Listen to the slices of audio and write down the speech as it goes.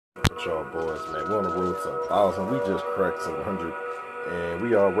With y'all boys, man, we're on the road to 1,000. We just cracked 700, and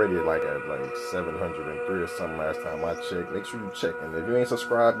we already at like 703 or something last time I checked. Make sure you check, and if you ain't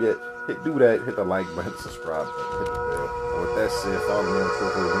subscribed yet, do that. Hit the like button, hit the subscribe button, hit the bell. And with that said, follow me on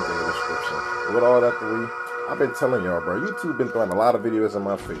Twitter, link in the description. But with all that the way, I've been telling y'all, bro, YouTube been throwing a lot of videos in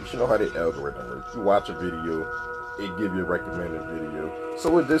my face. You know how the algorithm works. You watch a video, it give you a recommended video.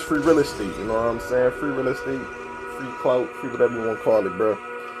 So with this free real estate, you know what I'm saying? Free real estate, free clout, free whatever you want to call it, bro.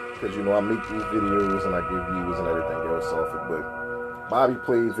 Because, you know, I make these videos and I give views and everything else off it. But Bobby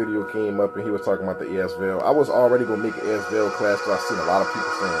Play's video came up and he was talking about the AS-VAL. I was already going to make an AS-VAL class because I've seen a lot of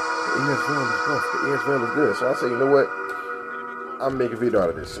people saying, the AS-VAL is rough, the AS-VAL is good. So I said, you know what? I'm making a video out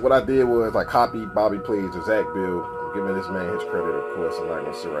of this. So what I did was I copied Bobby Play's exact build. I'm giving this man his credit, of course. I'm not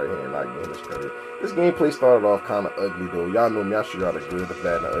going to sit right here and not give him his credit. This gameplay started off kind of ugly, though. Y'all know me. I show y'all the good, the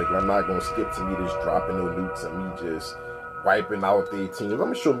bad, and the ugly. I'm not going to skip to me just dropping no nukes and me just wiping out their teams. I'm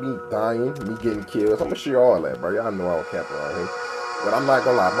gonna show me dying, me getting kills. I'm gonna show you all that, bro. Y'all know I don't cap around here. But I'm not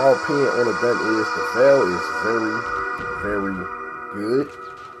gonna lie, my opinion on the gun is the VAL is very, very good.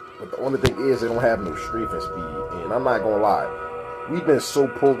 But the only thing is they don't have no strafe and speed. And I'm not gonna lie, we've been so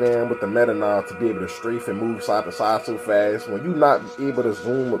programmed with the meta now to be able to strafe and move side to side so fast. When you're not able to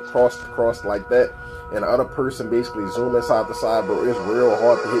zoom across like that, and the other person basically zooming side to side, bro, it's real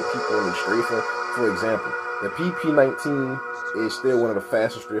hard to hit people when they're strafing. For example, the PP-19 is still one of the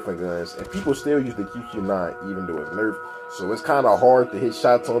fastest strafing guns, and people still use the QQ9 even though it's nerfed. So it's kind of hard to hit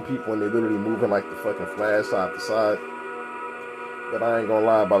shots on people when they're literally moving like the fucking flash side to side. But I ain't gonna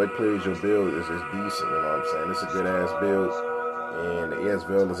lie, Bobby Plays, your build is decent, you know what I'm saying? It's a good ass build, and the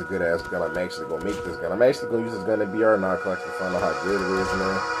AS-VAL is a good ass gun. I'm actually gonna make this gun. I'm actually gonna use this gun in BR now to find out how good it is,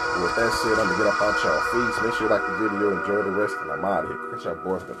 man. But with that said, I'm gonna get up out y'all face. Make sure you like the video, enjoy the rest, and I'm out of here. Catch y'all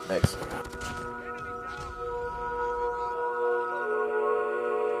boys in the next one.